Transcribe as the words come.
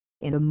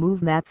In a move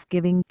that's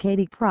giving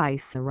Katie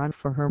Price a run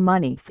for her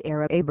money,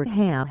 Farrah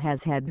Abraham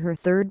has had her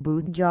third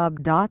boob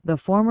job. The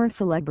former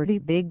celebrity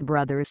Big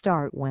Brother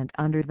star went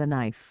under the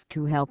knife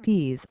to help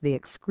ease the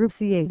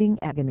excruciating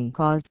agony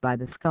caused by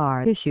the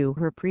scar tissue.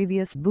 Her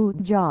previous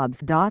boob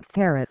jobs.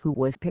 Farrah, who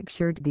was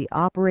pictured at the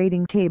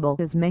operating table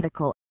as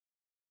medical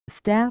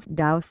staff,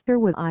 doused her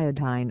with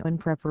iodine in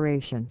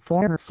preparation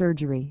for her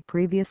surgery,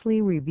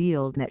 previously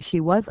revealed that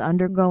she was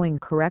undergoing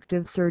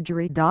corrective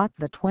surgery. The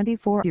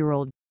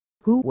 24-year-old,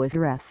 who was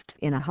dressed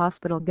in a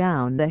hospital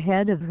gown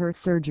ahead of her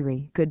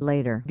surgery, could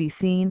later be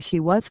seen. She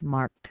was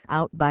marked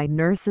out by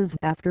nurses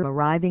after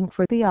arriving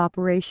for the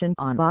operation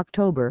on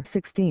October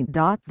 16.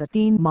 The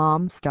Teen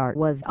Mom star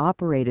was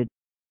operated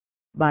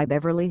by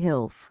Beverly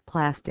Hills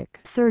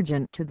plastic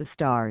surgeon to the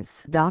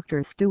star's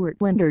Dr.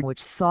 Stuart Linder,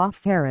 which saw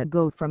Farrah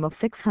go from a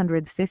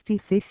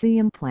 650cc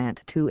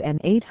implant to an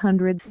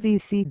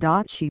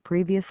 800cc. She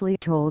previously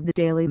told the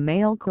Daily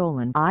Mail,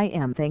 "I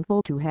am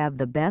thankful to have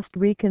the best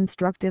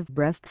reconstructive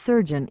breast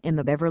surgeon in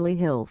the Beverly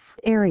Hills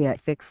area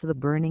fix the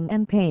burning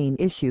and pain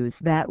issues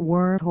that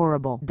were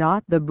horrible."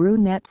 The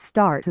brunette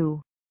star,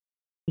 who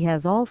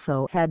has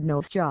also had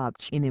nose job,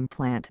 chin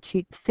implant,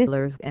 cheek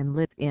fillers and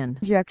lip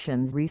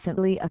injections,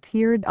 recently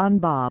appeared on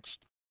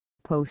Botched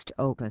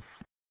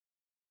post-opus